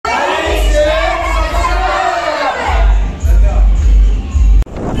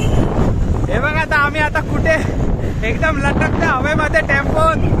एकदम लटकत्या हवेमध्ये टेम्पो।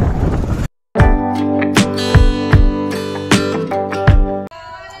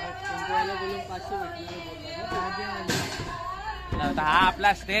 हा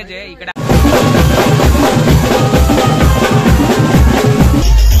आपला स्टेज आहे इकडे।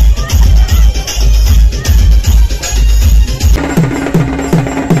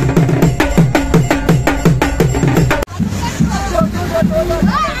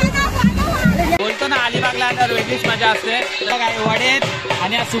 बोलतो ना अलिबागला आल्यावर वेगळीच मजा असते। काय वडे आहेत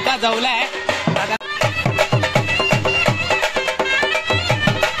आणि हा सुका जवला आहे।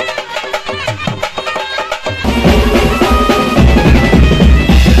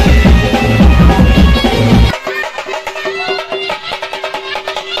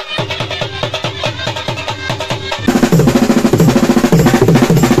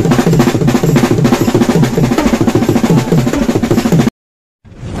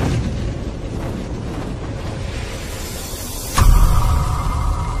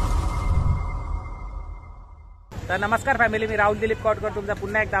 तर नमस्कार फॅमिली, मी राहुल दिलीप कॉटकर तुमचा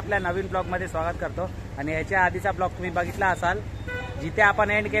पुन्हा एकदा आपल्या नवीन ब्लॉगमध्ये स्वागत करतो। आणि याच्या आधीचा ब्लॉग तुम्ही बघितला असाल, जिथे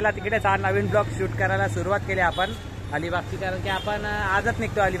आपण एंड केला तिकडेच हा नवीन ब्लॉग शूट करायला सुरुवात केली आपण अलिबागची। कारण की आपण आजच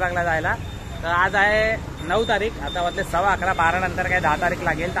निघतो अलिबागला जायला। तर आज आहे 9 तारीख, आता वाजले 11:15, 12 नंतर काय 10 तारीख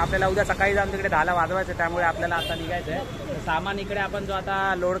लागेल। तर आपल्याला उद्या सकाळी जाऊन तिकडे 10ला वाजवायचं, त्यामुळे आपल्याला आता निघायचं आहे। सामान इकडे आपण जो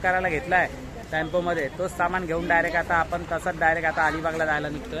आता लोड करायला घेतलाय टेम्पोमध्ये, तोच सामान घेऊन डायरेक्ट आता आपण तसंच डायरेक्ट आता अलिबागला जायला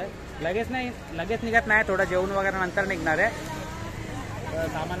निघतोय। लगेच निघत नाही, थोडं जेवण वगैरे नंतर निघणार आहे। तर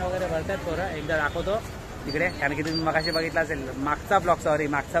सामान वगैरे भरतात पोरं, एकदा दाखवतो तिकडे। कारण की तुम्ही मगाशी बघितला असेल, मागचा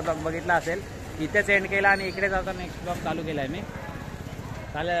ब्लॉग बघितला असेल, इथेच एंड केला आणि इकडे जाता नेक्स्ट ब्लॉग चालू केलाय मी।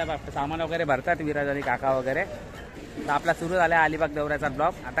 चालेल, सामान वगैरे भरतात विराज आणि काका वगैरे। तर आपला सुरू झाला अलिबाग दौऱ्याचा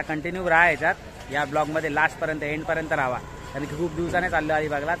ब्लॉग। आता कंटिन्यू राहा याच्यात, या ब्लॉगमध्ये लास्टपर्यंत एंडपर्यंत राहा। कारण की खूप दिवसाने चाललो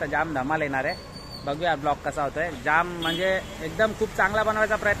अलिबागला, तर जाम धमाल येणार आहे। बघूया ब्लॉग कसा होतोय। जाम म्हणजे एकदम खूप चांगला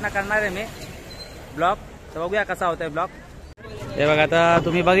बनवायचा प्रयत्न करणार आहे मी ब्लॉग। तर बघूया कसा होतोय ब्लॉग। हे बघा, आता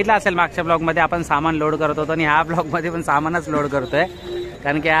तुम्ही बघितलं असेल मागच्या ब्लॉगमध्ये आपण सामान लोड करत होतो, आणि ह्या ब्लॉगमध्ये पण सामानच लोड करतोय।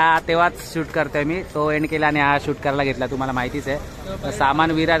 कारण की हा तेव्हाच शूट करतोय मी, तो एंड केला आणि हा शूट करायला घेतला, तुम्हाला माहितीच आहे। तर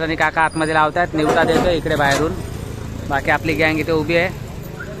सामान विराज आणि काका आतमध्ये लावतात, निवता देतोय इकडे बाहेरून। बाकी आपली गँग इथे उभी आहे,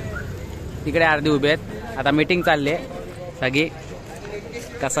 तिकडे अर्धी उभी आहेत। आता मीटिंग चालली आहे सगळी,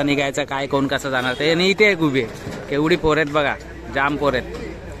 कसं निघायचं, काय कोण कसं जाणार ते। आणि इथे एक उभी आहे, केवढी पोर आहेत बघा, जाम पोर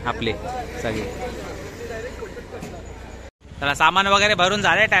आहेत आपली सगळी। तर सामान वगैरे भरून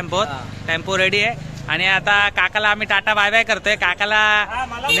झाले, टेम्पो रेडी आहे। आणि आता काकाला आम्ही टाटा बाय बाय करतोय। काकाला,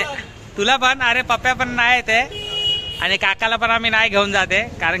 तुला पण, अरे पप्प्या पण नाही ते, आणि काकाला पण आम्ही नाही घेऊन जाते,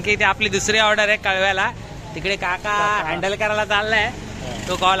 कारण की ती आपली दुसरी ऑर्डर आहे कळव्याला। तिकडे काका हँडल करायला चाललाय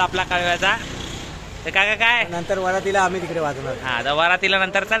तो कॉल आपला कळव्याचा। तर काका काय नंतर वरातीला आम्ही तिकडे वाजवणार। हा, तर वरातीला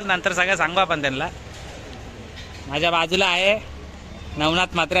नंतर चाल, नंतर सगळं सांगू आपण त्यांना। माझ्या बाजूला आहे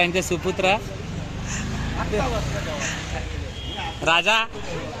नवनाथ म्हात्रे यांचे सुपुत्र राजा।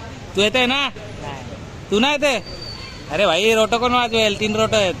 तू येते ना? तू नाही येते? अरे भाई, रोटो कोण वाजवेल? 3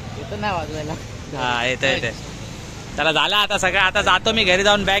 रोटो आहेत, येतो नाही वाजवायला। हा, येते। चला झालं आता सगळं, आता जातो मी घरी,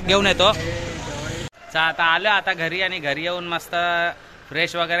 जाऊन बॅग घेऊन येतो। आता आलो आता घरी, आणि घरी येऊन मस्त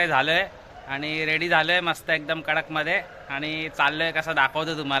फ्रेश वगैरे झालोय आणि रेडी झालोय मस्त एकदम कडक मध्ये। आणि चाललोय कसं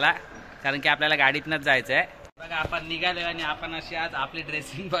दाखवतो तुम्हाला, कारण की आपल्याला गाडीतनच जायचंय। बघा आपण निघालोय, आणि आपण अशी आज आपली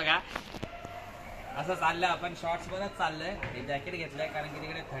ड्रेसिंग बघा, असं चाललंय आपण शॉर्ट्स वरच चाललोय। हे जॅकेट घेतलंय कारण की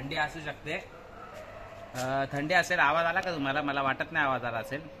तिकडे थंडी असू शकते, थंडी असेल। आवाज आला का तुम्हाला? मला वाटत नाही आवाज आला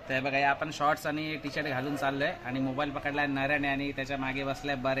असेल। तर बघा, हे आपण शॉर्ट्स आणि टी शर्ट घालून चाललोय, आणि मोबाईल पकडलाय नऱ्याने, आणि त्याच्या मागे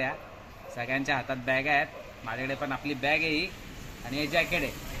बसलाय बऱ्या। सगळ्यांच्या हातात बॅग आहेत, माझ्याकडे पण आपली बॅग आहे ही, आणि हे जॅकेट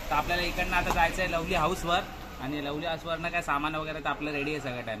आहे। तर आपल्याला इकडनं आता जायचं आहे लवली हाऊसवर, आणि लवली हाऊसवरनं काय सामान वगैरे तर आपलं रेडी आहे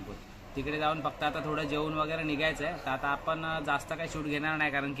सगळं टेम्पो। तिकडे जाऊन फक्त आता थोडं जेवण वगैरे निघायचं आहे। तर आता आपण जास्त काही शूट घेणार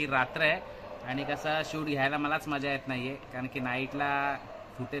नाही, कारण की रात्र आहे, आणि कसं शूट घ्यायला मलाच मजा येत नाही आहे, कारण की नाईटला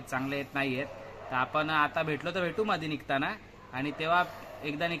फुटेज चांगले येत नाही आहेत। तर आपण आता भेटलो तर भेटू मध्ये निघताना, आणि तेव्हा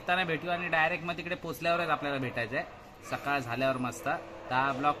एकदा निघताना भेटू, आणि डायरेक्ट मग तिकडे पोचल्यावरच आपल्याला भेटायचं आहे, सकाळ झाल्यावर मस्त। तर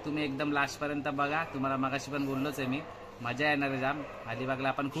हा ब्लॉग तुम्ही एकदम लास्टपर्यंत बघा, तुम्हाला मगाशी पण बोललोच आहे मी, मजा येणार आहे जाम। अलिबागला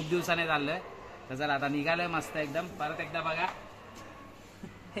आपण खूप दिवसाने चाललोय, तर चला आता निघालोय मस्त एकदम। परत एकदा बघा,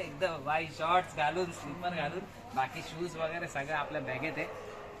 एकदम वाईट शॉर्ट्स घालून, स्लीपर घालून, बाकी शूज वगैरे सगळं आपल्या बॅगेत आहे।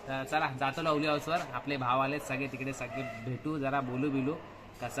 तर चला जातो लवली हाऊसवर, आपले भाव आलेत सगळे तिकडे, सगळे भेटू, जरा बोलू बिलू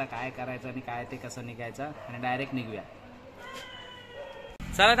कसं काय करायचं आणि काय ते कसं निघायचं, आणि डायरेक्ट निघूया।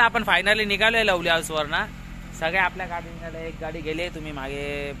 चला तर आपण फायनली निघालोय लवली हाऊसवर ना, सगळे आपल्या गाडी निघाले। एक गाडी गेली, तुम्ही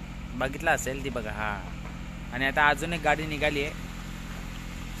मागे बघितलं असेल ती बघा, हा। आणि आता अजून एक गाडी निघाली आहे,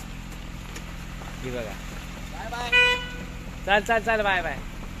 ही बघा। बाय बाय, चल बाय बाय।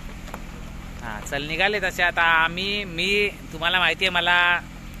 हा चल निघाले तसे. आता मी तुम्हाला माहिती आहे मला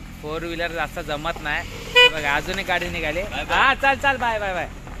 4 व्हीलर जास्त जमत नाही. बघा अजून एक गाडी निघाली. हा चल बाय बाय बाय.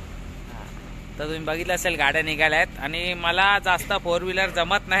 तर तुम्ही बघितलं असेल गाड्या निघाल्यात आणि मला जास्त 4 व्हीलर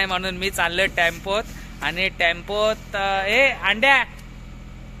जमत नाही म्हणून मी चाललोय टेम्पोत. आणि टेम्पोत अंड्या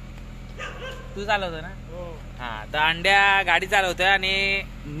तू चालवतो ना. हा तर अंड्या गाडी चालवतोय आणि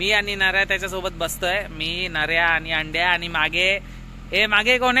मी आणि नऱ्या त्याच्यासोबत बसतोय. मी नऱ्या आणि अंड्या आणि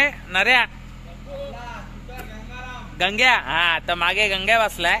मागे कोण आहे नऱ्या गंग्या. हा तर मागे गंग्या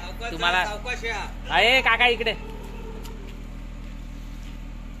बसलाय. तुम्हाला अरे काका इकडे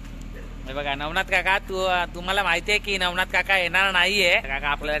हे बघा नवनाथ काका. तुम्हाला माहितीये की नवनाथ काका येणार नाहीये. काका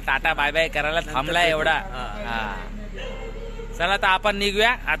आपल्याला टाटा बाय बाय करायला थांबलाय एवढा. हा चला तर आपण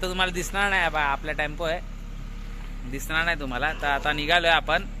निघूया. आता तुम्हाला दिसणार नाही आपला टेम्पो आहे दिसणार नाही तुम्हाला. तर आता निघालोय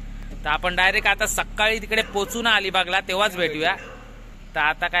आपण. तर आपण डायरेक्ट आता सकाळी तिकडे पोचू ना अलिबागला तेव्हाच भेटूया. तर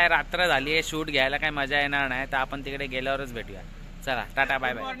आता काय रात्र झाली आहे शूट घ्यायला काय मजा येणार नाही. तर आपण तिकडे गेल्यावरच भेटूया. चला tata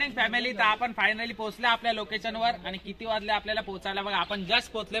bye bye. Morning family. तर आपण फायनली पोहोचले आपल्या लोकेशनवर. आणि किती वाजले आपल्याला पोहोचायला बघा. आपण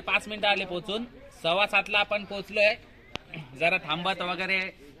जस्ट पोहोचलोय 5 मिनिटं आले पोहोचून. 6:15 आपण पोहोचलोय. जरा थांबत वगैरे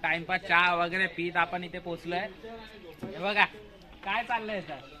टाइमपास चहा वगैरे पीत आपण इथे पोहोचलोय. हे बघा काय चाललंय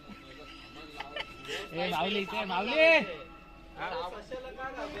सर. माऊली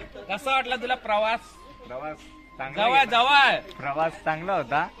कसा वाटला तुला प्रवास. जवळ प्रवास चांगला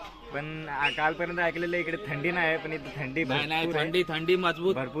होता पण कालपर्यंत ऐकलेलं इकडे थंडी नाही पण इथे थंडी नाही. थंडी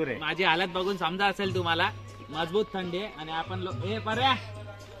मजबूत भरपूर आहे. माझी हालत बघून समजा असेल तुम्हाला मजबूत थंडी आहे. आणि आपण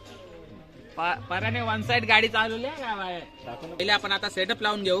पर्याने 1 साइड गाडी चालवली आहे. पहिले आपण आता सेटअप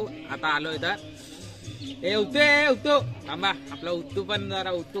लावून घेऊ. आता आलो इथं. उत्तू थांबा. आपला उत्तू पण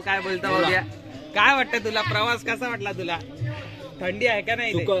जरा उत्तू काय बोलतो बघूया. काय वाटतं तुला प्रवास कसा वाटला तुला. थंडी आहे का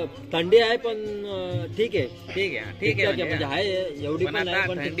नाही. थंडी आहे पण ठीक आहे. म्हणजे आहे एवढी पण आता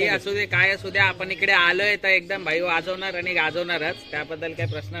थंडी असू दे काय असू दे आपण इकडे आलोय तर एकदम भाई वाजवणार आणि गाजवणारच. त्याबद्दल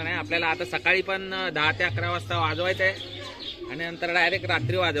काही प्रश्न नाही. आपल्याला आता सकाळी पण 10 ते 11 वाजता वाजवायचंय आणि नंतर डायरेक्ट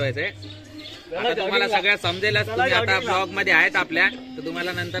रात्री वाजवायचंय. आता तुम्हाला सगळ्या समजेलच. तुम्ही आता ब्लॉग मध्ये आहेत आपल्या तर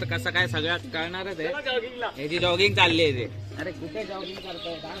तुम्हाला नंतर कसं काय सगळ्यात कळणारच आहे. हे जी जॉगिंग चालली आहे ते. अरे कुठे जॉगिंग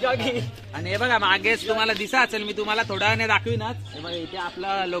करतोय. आणि हे बघा मागेच तुम्हाला दिसा असेल मी तुम्हाला थोड्या वेळाने दाखवीनच. हे बघा इथे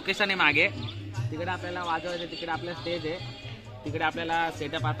आपलं लोकेशन आहे मागे. तिकडे आपल्याला वाजवायचं. तिकडे आपलं स्टेज आहे. तिकडे आपल्याला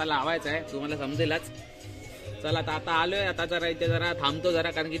सेटअप आता लावायचा आहे. तुम्हाला समजेलच. चला आता आलोय. आता जरा इथे जरा थांबतो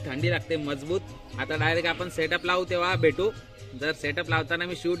जरा कारण की थंडी लागते मजबूत. आता डायरेक्ट आपण सेटअप लावू तेव्हा भेटू. जर सेटअप लावताना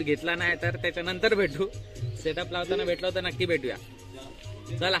मी शूट घेतला नाही तर त्याच्यानंतर भेटू. सेटअप लावताना भेटलो तर नक्की भेटूया.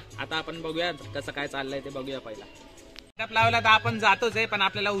 चला आता आपण बघूया कसं काय चाललंय ते बघूया. पहिला सेटअप लावला तर आपण जातोच आहे पण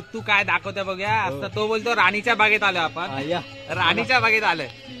आपल्याला उत्तू काय दाखवतोय बघूया. असं तो बोलतो राणीच्या बागेत आलोय आपण. राणीच्या बागेत आलोय.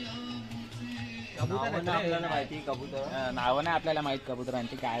 आपल्याला माहिती कबूतर नावं नाही आपल्याला माहित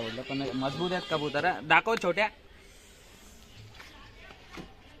कबुतरांची काय बोललं पण मजबूत आहेत कबूतर. दाखव छोट्या.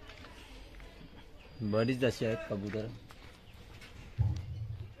 बरीच जशी आहेत कबूतर.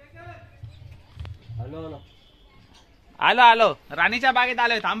 आलो राणीच्या बागेत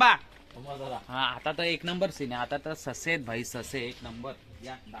आलोय. थांबा. हा आता तर 1 नंबर सीन आहे. आता तर ससे आहेत भाई. ससे 1 नंबर.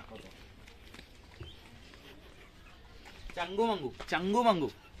 या दाखवतो. चंगू मंगू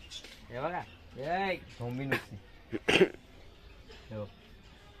हे बघा. झोंबी नुसती.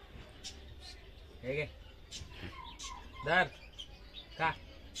 हे घे धर का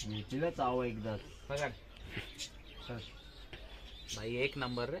तिला चाव एकदा पकड भाई. 1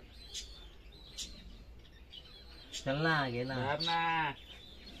 नंबर रे. चल ना घे ना.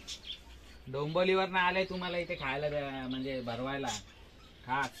 डोंबिवलीवर ना आले तुम्हाला इथे खायला म्हणजे भरवायला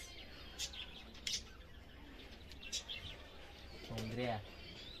खास. सौंदर्या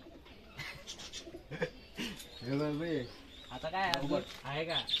आता काय आहे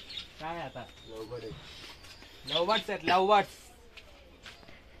का काय. आता लवबर्ड्स आहेत. लवबर्ड्स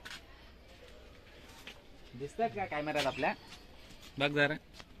दिसतात का कॅमेऱ्यात आपल्या. बघ जरा.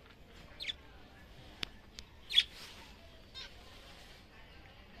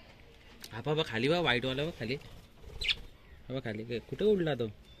 हा बाबा खाली बा व्हाईट वाला बघ खाली. बघ खाली कुठे उडला तो.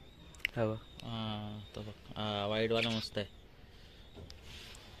 तो बघ व्हाईट वाला मस्त आहे.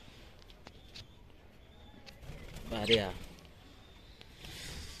 अरे हा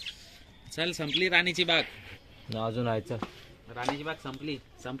चल संपली राणीची बाग. अजून व्हायचं. राणीची बाग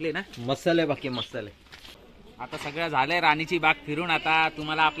संपली ना. मसाले बाकी मसाले. आता सगळं झालंय राणीची बाग फिरून. आता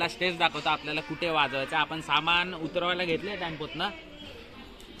तुम्हाला आपला स्टेज दाखवतो आपल्याला कुठे वाजवायचं. आपण सामान उतरवायला घेतलंय टेम्पोत ना.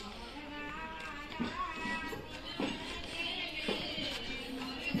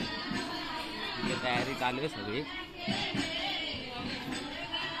 तयारी चालू आहे सगळी.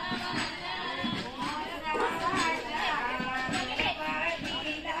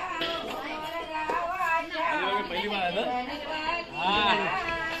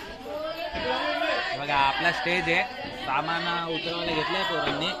 आपला स्टेज आहे, सामान उतरवायला घेतलंय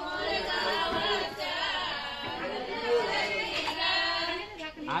पोरांनी.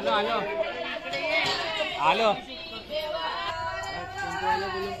 आलो आलो आलो.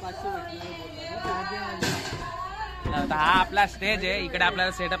 आता हा आपला स्टेज आहे, इकडे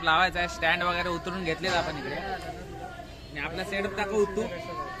आपल्याला सेटअप लावायचा आहे. स्टँड वगैरे उतरून घेतलेत आपण इकडे आणि आपला सेटअप दाखव तू.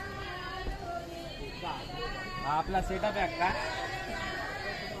 हा आपला सेटअप आहे अक्का,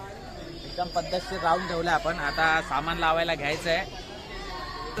 एकदम पद्धतशीर राऊंड ठेवला आपण. आता सामान लावायला घ्यायचं आहे,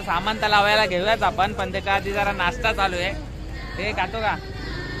 तर सामान तर लावायला घेऊयाच आपण, पण त्याच्या आधी जरा नाश्ता चालू आहे. ते खातो का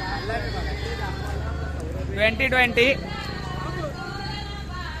 2020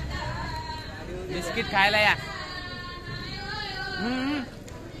 बिस्किट खायला या.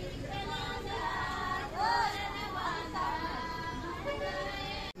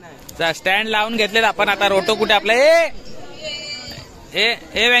 स्टँड लावून घेतलेत आपण. आता रोटो कुठे आपला?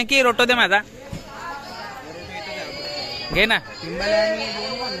 ए वँकी रोटो दे माझा, घे ना.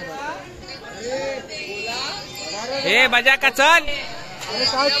 ए मजा का चल.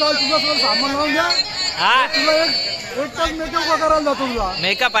 काय चाल तुझं सामान लावून घ्या. हा तुला एक तास मेकअप का करायला जातो तुला?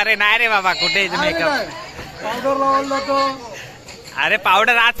 मेकअप? अरे नाही रे बाबा, कुठे मेकअप? पावडर लावायला जातो. अरे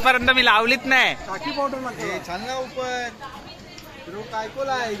पावडर आजपर्यंत मी लावलीच नाही. टाकी पावडर लागते छान ना ऊपर. काय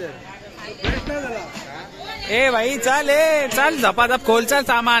कोला आहे इधर बेस्ट नाही झाला. ए भाई चल, ए चल झपाझप खोल, चल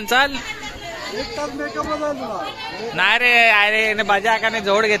सामान चल. एक तास मेकअपला जाईल तुला. नाही रे, अरे बजा का नाही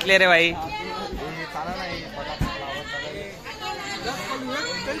जोड घेतले रे भाई.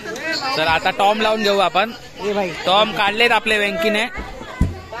 चल आता टॉम लावून घेऊ आपण. टॉम काढलेत आपले वेंकीने.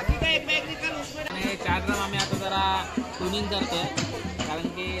 चार ड्रम आम्ही आता जरा ट्युनिंग करतोय, कारण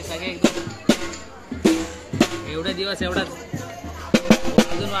की सगळे एकदम एवढे दिवस एवढंच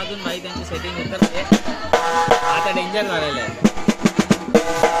वाजून भाई त्यांची सेटिंग उतरते. आता डेंजर झालेलं आहे.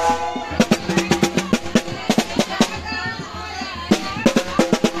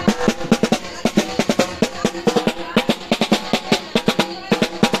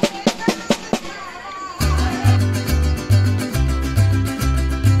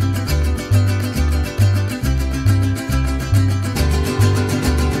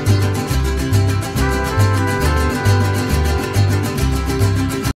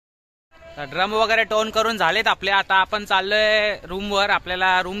 ड्रम वगैरे टोन करून झालेत आपले. आता आपण चाललोय रूमवर.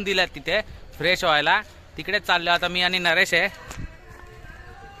 आपल्याला रूम दिल्यात तिथे फ्रेश व्हायला, तिकडेच चाललोय आता मी आणि नरेश आहे.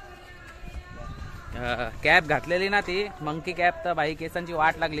 कॅप घातलेली ना ती मंकी कॅप, तर बाई केसांची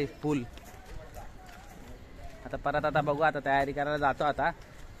वाट लागली फुल. आता परत आता बघू, आता तयारी करायला जातो. आता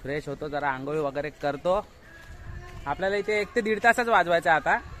फ्रेश होतो, जरा आंघोळी वगैरे करतो. आपल्याला इथे 1 ते 1.5 तासच वाजवायचं आहे.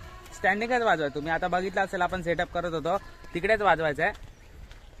 आता स्टँडिंगच वाजवायचं. तुम्ही आता बघितलं असेल आपण सेटअप करत होतो, तिकडेच वाजवायचं आहे.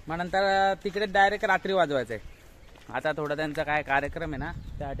 मग नंतर तिकडे डायरेक्ट रात्री वाजवायचं आहे. आता थोडं त्यांचा काय कार्यक्रम आहे ना,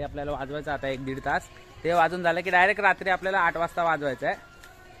 त्यासाठी आपल्याला वाजवायचं आता 1-1.5 तास. ते वाजून झालं की डायरेक्ट रात्री आपल्याला 8 वाजता वाजवायचं आहे.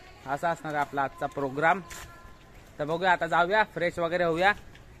 असा असणार आहे आपला आजचा प्रोग्राम. तर बघूया, आता जाऊया फ्रेश वगैरे होऊया,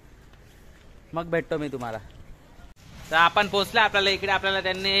 मग भेटतो मी तुम्हाला. तर आपण पोचलो आपल्याला इकडे. आपल्याला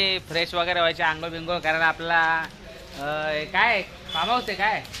त्यांनी फ्रेश वगैरे व्हायचे, आंघोळ बिंघोळ करायला. आपल्याला काय फार्म हाऊस आहे,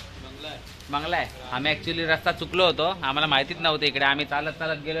 काय बंगला आहे. आम्ही ऍक्च्युली रस्ता चुकलो होतो, आम्हाला माहितीच नव्हतं इकडे. आम्ही चालत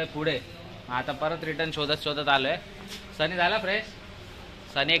चालत गेलोय पुढे, आता परत रिटर्न शोधत शोधत आलोय. सनी झाला फ्रेश.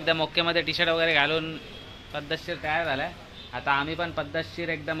 सनी एकदम ओके मध्ये टी शर्ट वगैरे घालून पद्धतशीर तयार झालाय. आता आम्ही पण पद्धतशीर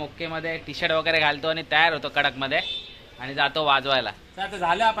एकदम ओके मध्ये टी शर्ट वगैरे घालतो आणि तयार होतो कडक मध्ये आणि जातो वाजवायला. तर आता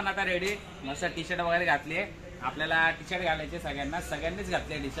झालं आपण आता रेडी. मस्त टी शर्ट वगैरे घातली आहे. आपल्याला टी शर्ट घालायचे सगळ्यांनीच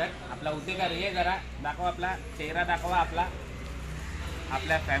घातले टी शर्ट. आपला उद्योगार ये जरा दाखवा, आपला चेहरा दाखवा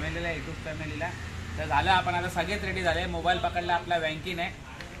आपल्या फॅमिलीला, युट्यूब फॅमिलीला. तर झालं आपण आता सगळेच रेडी झाले. मोबाईल पकडला आपला वँकीने.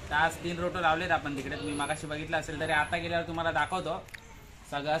 तर आज 3 रोटो लावलेत आपण तिकडे. तुम्ही मागाशी बघितलं असेल, तरी आता गेल्यावर तुम्हाला दाखवतो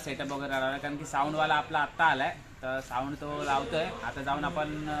सगळं सेटअप वगैरे लावलं, कारण की साऊंडवाला आपला आत्ता आलाय. तर साऊंड तो लावतोय. आता जाऊन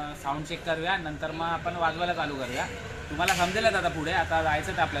आपण साऊंड चेक करूया, नंतर मग आपण वाजवायला चालू करूया. तुम्हाला समजेलच आता पुढे. आता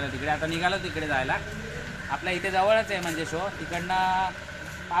जायचं तर आपल्याला तिकडे. आता निघालो तिकडे जायला. आपल्या इथे जवळच आहे म्हणजे शो. तिकडनं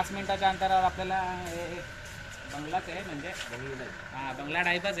 5 मिनिटाच्या अंतरावर आपल्याला बंगलाच आहे, म्हणजे हां बंगला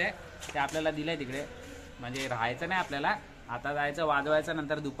टाईपच आहे. ते आपल्याला दिलंय तिकडे, म्हणजे राहायचं नाही आपल्याला. आता जायचं वाजवायचं,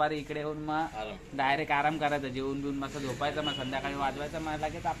 नंतर दुपारी इकडे येऊन मग डायरेक्ट आराम करायचं, जेवून बिवून मस्त झोपायचं, मग संध्याकाळी वाजवायचं, मग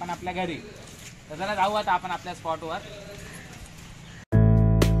लगेच आपण आपल्या घरी. तर जरा जाऊ आता आपण आपल्या स्पॉटवर.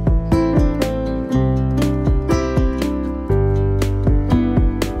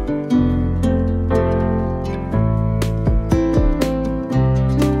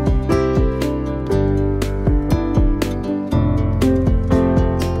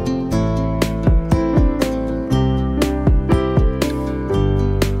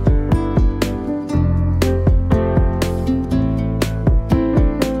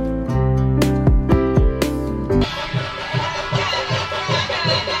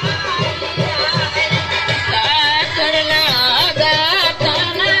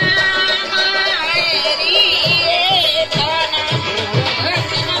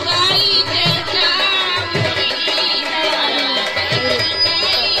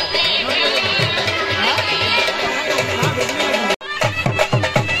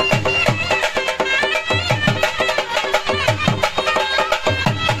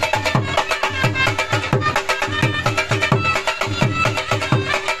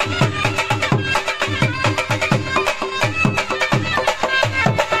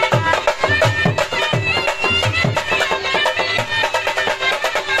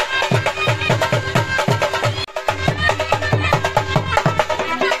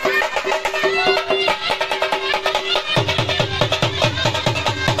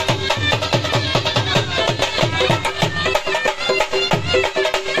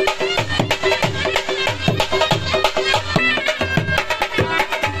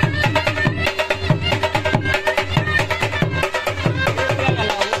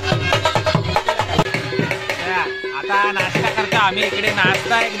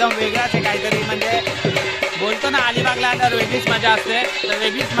 एकदम वेगळाच आहे काहीतरी, म्हणजे बोलतो ना अलिबागला तर वेगळीच मजा असते, तर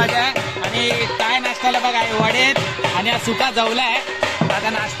वेगळीच मजा आहे. आणि काय नाश्त्याला बघा वडे आणि हा सुका जवला आहे. आता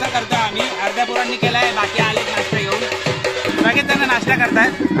नाश्ता करतोय आम्ही, अर्ध्या पोरांनी केलाय, बाकी आले नाश्ता घेऊन. सगळेच जण नाश्ता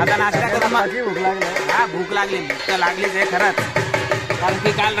करतायत. आता नाश्ता करून भूक लागली. हा भूक लागली, भूक तर लागलीच आहे खरंच, कारण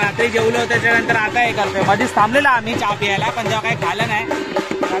की काल रात्री जेवलो त्याच्यानंतर आता हे करतोय. मध्येच थांबलेला आम्ही चहा प्यायला, पण तेव्हा काही खाल्लं नाही,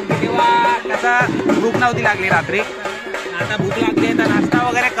 कारण की तेव्हा कसं भूक नव्हती लागली रात्री. आता भूक लागली तर नाश्ता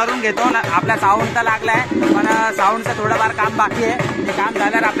वगैरे करून घेतो. आपला साऊंड तर लागलाय, पण साऊंडचं थोडंफार काम बाकी आहे. ते काम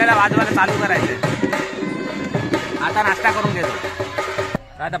झाल्यावर आपल्याला वाजवायला चालू करायचं. आता नाश्ता करून घेतो.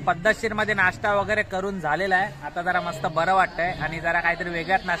 आता पद्धतशीरमध्ये नाश्ता वगैरे करून झालेला आहे. आता जरा मस्त बरं वाटतंय आणि जरा काहीतरी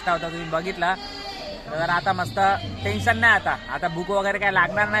वेगळाच नाश्ता होता, तुम्ही बघितला. तर आता मस्त टेन्शन नाही. आता भूक वगैरे काय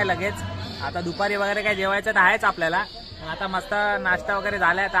लागणार नाही लगेच. आता दुपारी वगैरे काय जेवायचं तर आहेच आपल्याला. आता मस्त नाश्ता वगैरे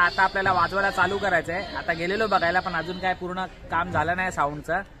झालाय, तर आता आपल्याला वाजवायला चालू करायचं आहे. आता गेलेलो बघायला, पण अजून काय पूर्ण काम झालं नाही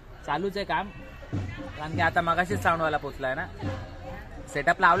साऊंडचं. चालूच आहे काम, कारण की आता मगाशीच साऊंडवाला पोचलाय ना.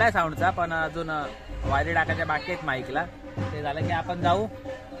 सेटअप लावलाय साऊंडचा, पण अजून वायरी टाकायच्या बाकी आहेत माईकला. ते झालं की आपण जाऊ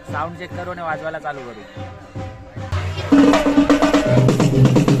साऊंड चेक करू आणि वाजवायला चालू करू.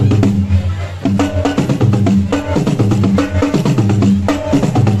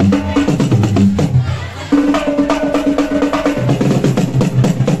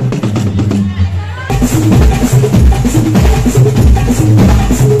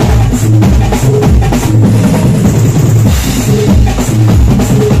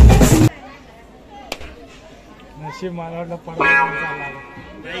 मला वाटलं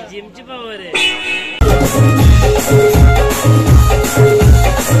जिमची पावर आहे.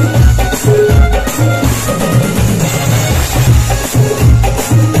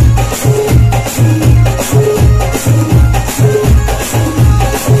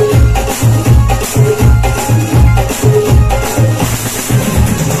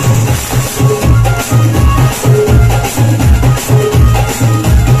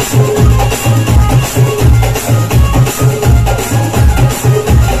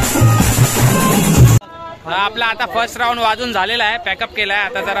 आपला आता फर्स्ट राऊंड वाजून झालेला आहे, पॅकअप केलाय.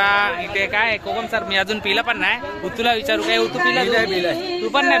 आता जरा इथे काय कोकम सर मी अजून पिलं पण नाही. तुला विचारू काय तू पिला? तू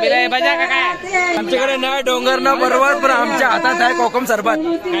पण नाही पिलाय बजा का काय? आमच्याकडे नाही डोंगर ना बरोबर, पण आमच्या हातात आहे कोकम सरबत.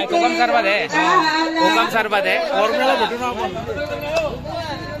 काय कोकम सरबत आहे? कोकम सरबत आहे.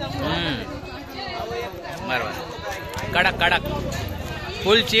 बरोबर, कडक कडक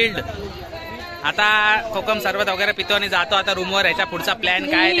फुल चिल्ड. आता कोकम सरबत वगैरे पितो आणि जातो आता रूमवर. याच्या पुढचा प्लॅन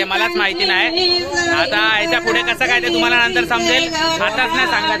काय ते मलाच माहिती नाही. आता याच्या पुढे कसं काय ते तुम्हाला नंतर समजेल, आताच नाही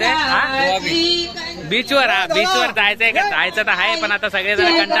सांगत आहे. बीचवर बीचवर जायचंय का? जायचं तर आहे, पण आता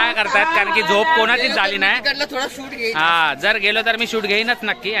सगळेजण कंटाळा करतात, कारण की झोप कोणाचीच झाली नाही. हा, जर गेलो तर मी शूट घेईनच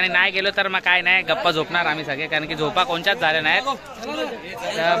नक्की, आणि नाही गेलो तर मग काय नाही, गप्पा झोपणार आम्ही सगळे, कारण की झोपा कोणच्याच झाल्या नाहीत.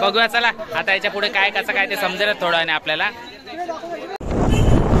 बघूया चला आता याच्या पुढे काय कसं काय ते समजेल थोडं आणि आपल्याला.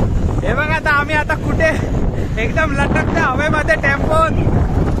 हे बघा आता आम्ही आता कुठे एकदम लटकत्या हवेमध्ये टेम्पोत.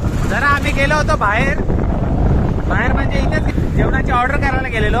 जरा आम्ही गेलो होतो बाहेर म्हणजे इथेच जेवणाची ऑर्डर करायला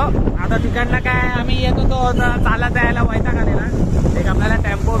गेलेलो. आता तिकडनं काय आम्ही येत होतो, चालत यायला वैताग आलेला. एक आपल्याला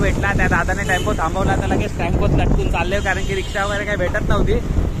टेम्पो भेटला, त्या दादाने टेम्पो थांबवला, तर लगेच टेम्पोत लटकून चालले, कारण की रिक्षा वगैरे काही भेटत नव्हती.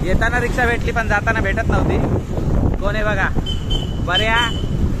 येताना रिक्षा भेटली पण जाताना भेटत नव्हती. कोण आहे बघा, बऱ्या,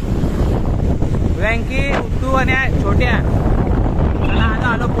 व्यंकी, उत्तू आणि छोट्या. चला आता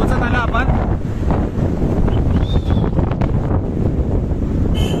आलो, पोचत आलो आपण.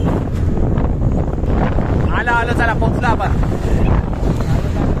 आलो चला पोचलो आपण.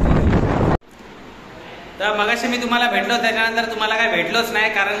 तर मगाशी मी तुम्हाला भेटलो, त्याच्यानंतर तुम्हाला काय भेटलोच नाही,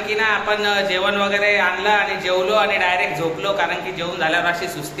 कारण की ना आपण जेवण वगैरे आणलं आणि जेवलो आणि डायरेक्ट झोपलो. कारण की जेवण झाल्यावर अशी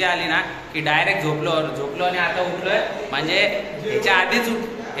सुस्ती आली ना की डायरेक्ट झोपलो आणि आता उठलोय. म्हणजे ह्याच्या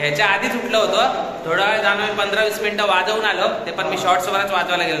आधीच उठलो होतो. थोडा वेळ जाणं मी 15-20 मिनिटं वाजवून आलो. ते पण मी शॉर्ट्सवरच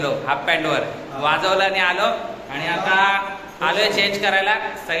वाजवायला गेलो, हाफ पॅन्टवर वाजवलं आणि आलो. आणि आता आलोय चेंज करायला.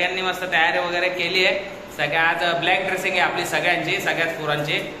 सगळ्यांनी मस्त तयारी वगैरे केली आहे. सगळ्या आज ब्लॅक ड्रेसिंग आहे आपली सगळ्यांची, सगळ्याच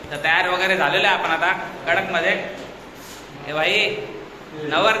पोरांची. तर तयार वगैरे झालेलं आहे आपण आता कडक मध्ये. हे भाई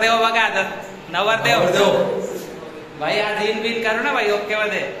नवरदेव बघा, आता नवरदेव भाई आज इन बिन करू ना भाई, ओके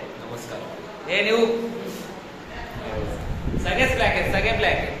मध्ये. नमस्कार. हे न्यू सगळेच ब्लॅक आहेत, सगळे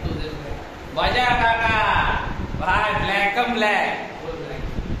ब्लॅक आहेत. बजा काका भाई, ब्लॅक ब्लॅक.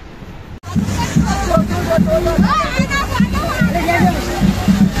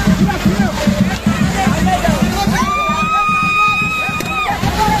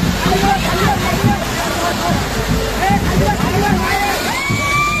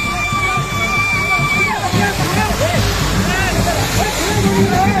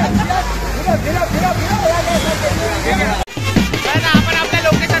 आपण आपल्या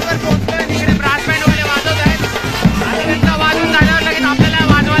लोकेशन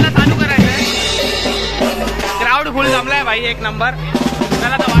भाई एक नंबर.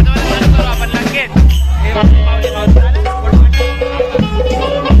 चला तर वातावरण चालू करू आपण लगेच. हे पावले पाऊस झालं.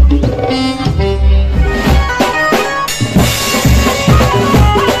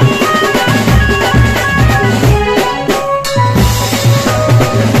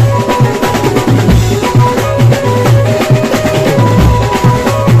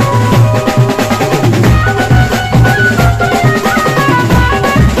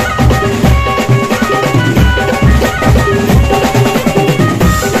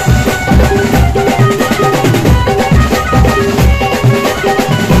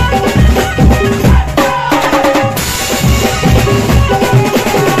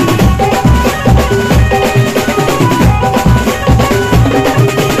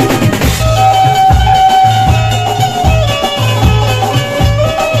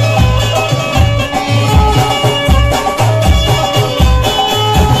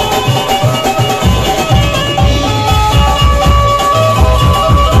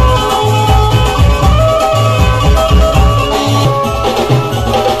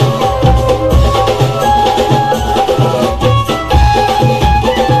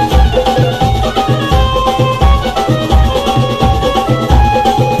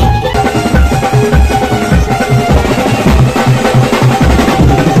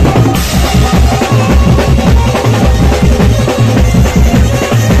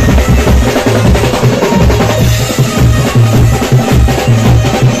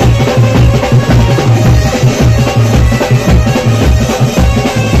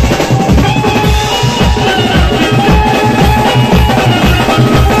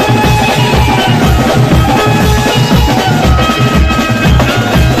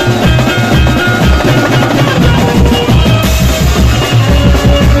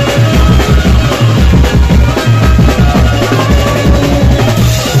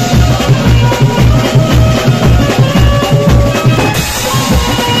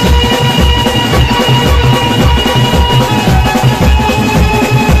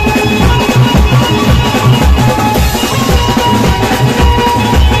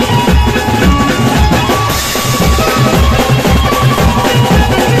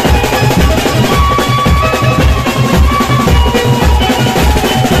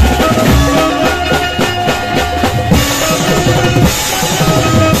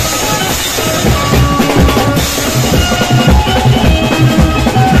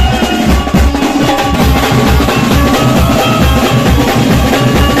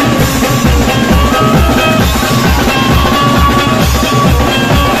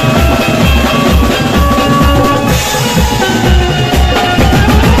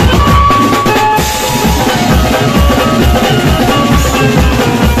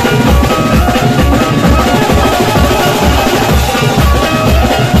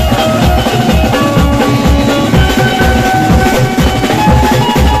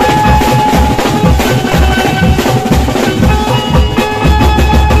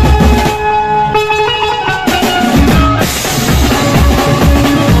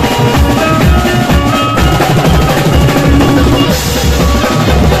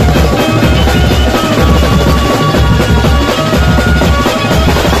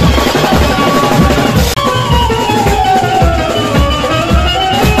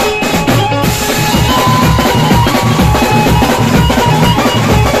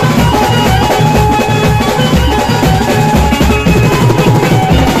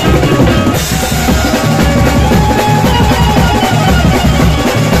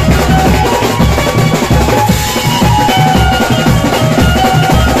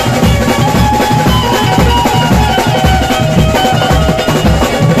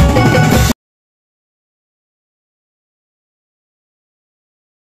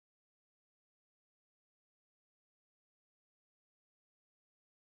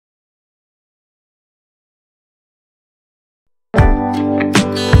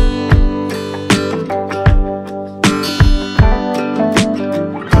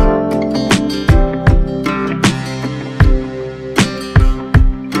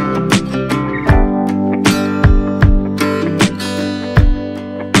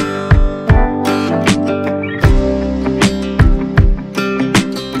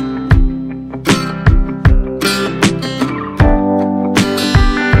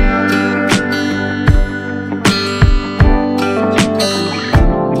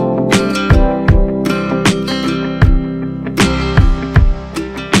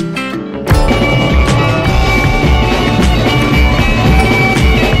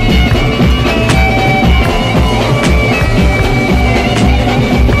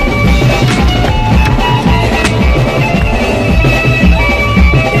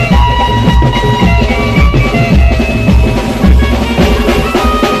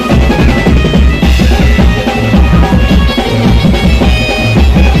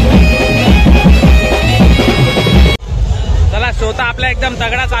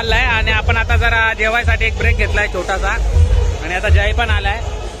 सगळा चाललाय आणि आपण आता जरा जेवायसाठी एक ब्रेक घेतलाय छोटासा आणि आता जय पण आलाय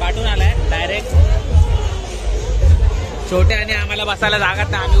पाठून आलाय डायरेक्ट छोटे आणि आम्हाला बसायला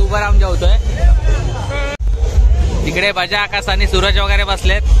जागाच नाही आम्ही उभं राहून जेवतोय तिकडे बजा आकाश आणि सूरज वगैरे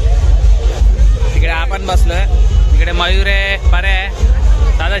बसलेत तिकडे आपण बसलोय तिकडे मयूर आहे बरे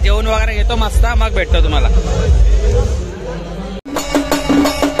आहे दादा जेवण वगैरे घेतो मस्त मग भेटतो तुम्हाला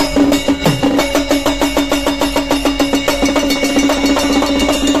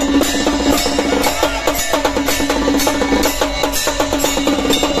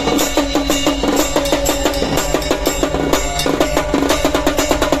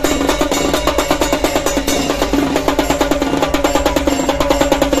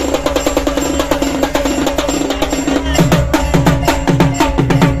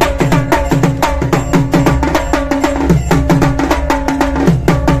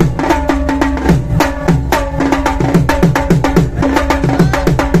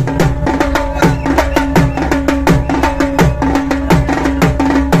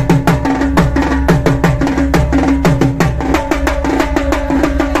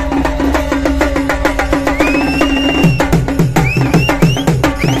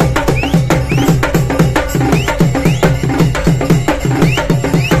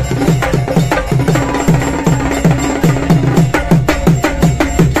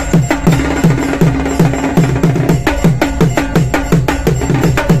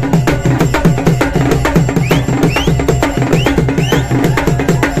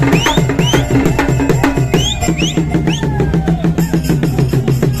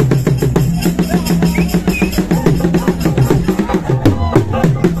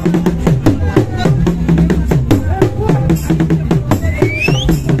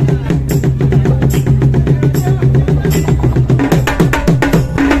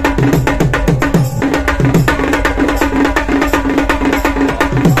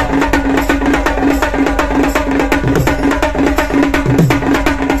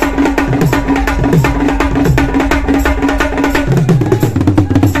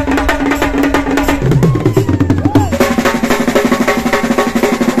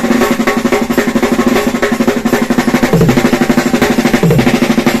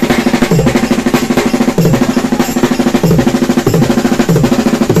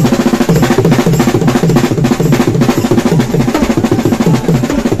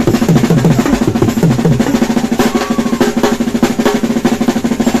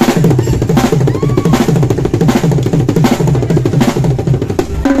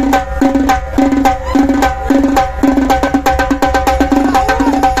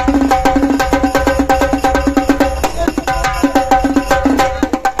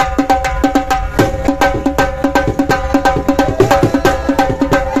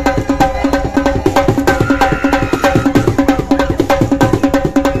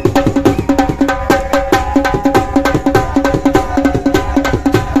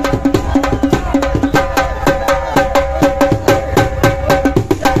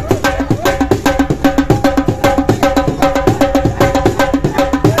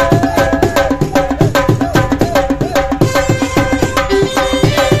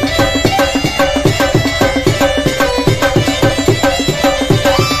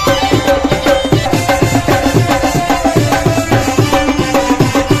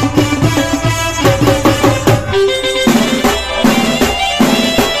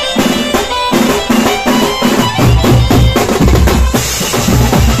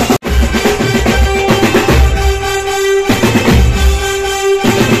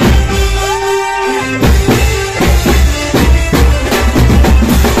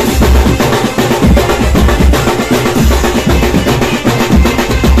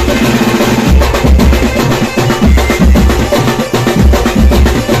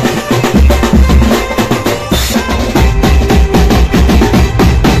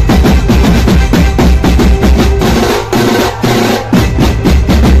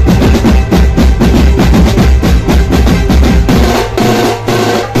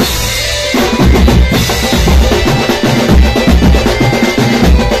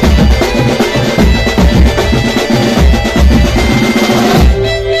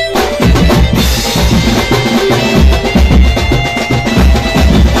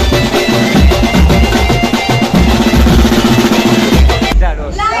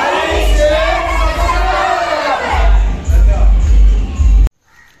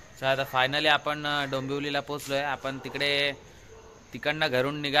आता फायनली आपण डोंबिवलीला पोहोचलोय. आपण तिकडनं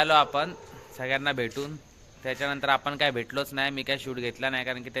घरून निघालो आपण सगळ्यांना भेटून. त्याच्यानंतर आपण काय भेटलोच नाही, मी काय शूट घेतला नाही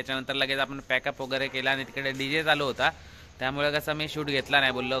कारण की त्याच्यानंतर लगेच आपण पॅकअप वगैरे केला आणि तिकडे डीजे चालू होता त्यामुळे कसं मी शूट घेतला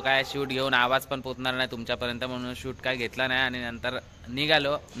नाही, बोललो काय शूट घेऊन आवाज पण पोचणार नाही तुमच्यापर्यंत, म्हणून शूट काय घेतला नाही. आणि नंतर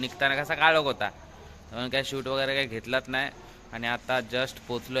निघालो, निघताना कसा काळोख होता म्हणून काय शूट वगैरे काही घेतलाच नाही. आणि आता जस्ट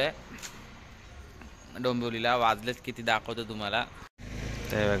पोचलो आहे डोंबिवलीला. वाजलेत किती दाखवतो तुम्हाला,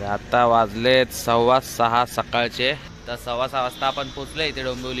 ते बघा आता वाजलेत 6:15 सकाळचे. तर 6:15 वाजता आपण पोचलो इथे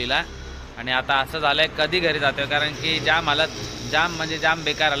डोंबिवलीला. आणि आता असं झालं आहे कधी घरी जातो, कारण की जाम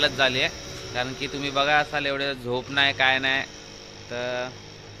बेकार हालत झाली आहे. कारण की तुम्ही बघा असाल एवढे झोप नाही काय नाही, तर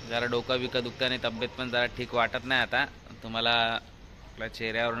जरा डोकं बिकं दुखतं आणि तब्येत पण जरा ठीक वाटत नाही. आता तुम्हाला आपल्या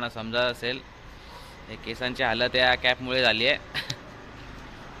चेहऱ्यावरून समजत असेल हे केसांची हालत या कॅपमुळे झाली आहे.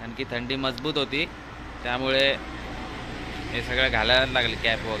 कारण की थंडी मजबूत होती त्यामुळे हे सगळं घालायला लागले,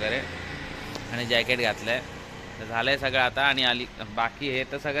 कॅप वगैरे आणि जॅकेट घातलं आहे. तर झालं आहे सगळं आता. आणि बाकी हे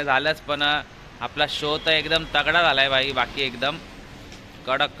तर सगळं झालंच, पण आपला शो तर एकदम तगडा झाला आहे भाई. बाकी एकदम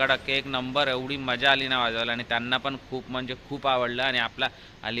कडक एक नंबर. एवढी मजा आली ना वाजवायला, आणि त्यांना पण खूप म्हणजे खूप आवडलं. आणि आपला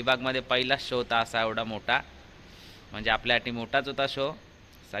अलिबागमध्ये पहिलाच शो होता असा एवढा मोठा, म्हणजे आपल्यासाठी मोठाच होता शो.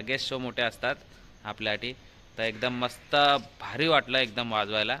 सगळेच शो मोठे असतात आपल्यासाठी. तर एकदम मस्त भारी वाटलं एकदम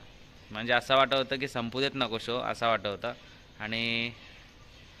वाजवायला. म्हणजे असं वाटत होतं की संपू देत नको शो, असं वाटत होतं. आणि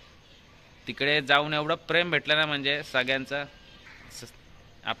तिकडे जाऊन एवढं प्रेम भेटलं ना, म्हणजे सगळ्यांचं.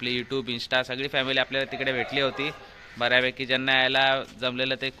 आपली यूट्यूब इंस्टा सगळी फॅमिली आपल्याला तिकडे भेटली होती बऱ्यापैकी. ज्यांना यायला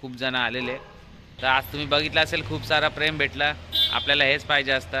जमलेलं ते खूप जण आलेले. तर आज तुम्ही बघितलं असेल खूप सारा प्रेम भेटला. आपल्याला हेच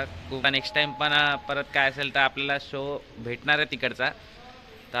पाहिजे असतं खूप. नेक्स्ट टाईम पण परत काय असेल तर आपल्याला शो भेटणार आहे तिकडचा.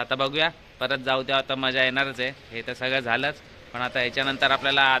 तर आता बघूया, परत जाऊ तेव्हा आता मजा येणारच आहे. हे तर सगळं झालंच, पण आता ह्याच्यानंतर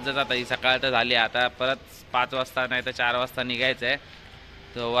आपल्याला आजच, आता ही सकाळ तर झाली, आता परत 5 वाजता नाही तर 4 वाजता निघायचं आहे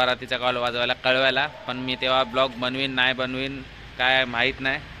तो वरातीचा कॉल वाजवायला कळवायला. पण मी तेव्हा ब्लॉग बनवीन नाही बनवीन काय माहीत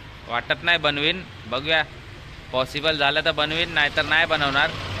नाही, वाटत नाही बनवीन. बघूया, पॉसिबल झालं तर बनवीन, नाही तर नाही बनवणार.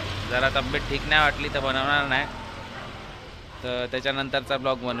 जरा तब्येत ठीक नाही वाटली तर बनवणार नाही. तर त्याच्यानंतरचा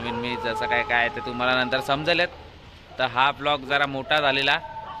ब्लॉग बनवीन मी, जसं काय काय ते तुम्हाला नंतर समजेलच. तर हा ब्लॉग जरा मोठा झालेला,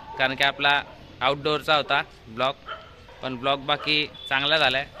 कारण की आपला आउटडोअरचा होता ब्लॉग. पण ब्लॉग बाकी चांगला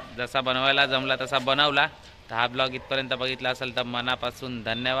झाला आहे, जसा बनवायला जमला तसा बनवला. तर हा ब्लॉग इथपर्यंत बघितला असेल तर मनापासून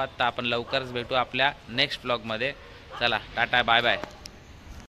धन्यवाद. तर आपण लवकरच भेटू आपल्या नेक्स्ट ब्लॉगमध्ये. चला टाटा बाय बाय.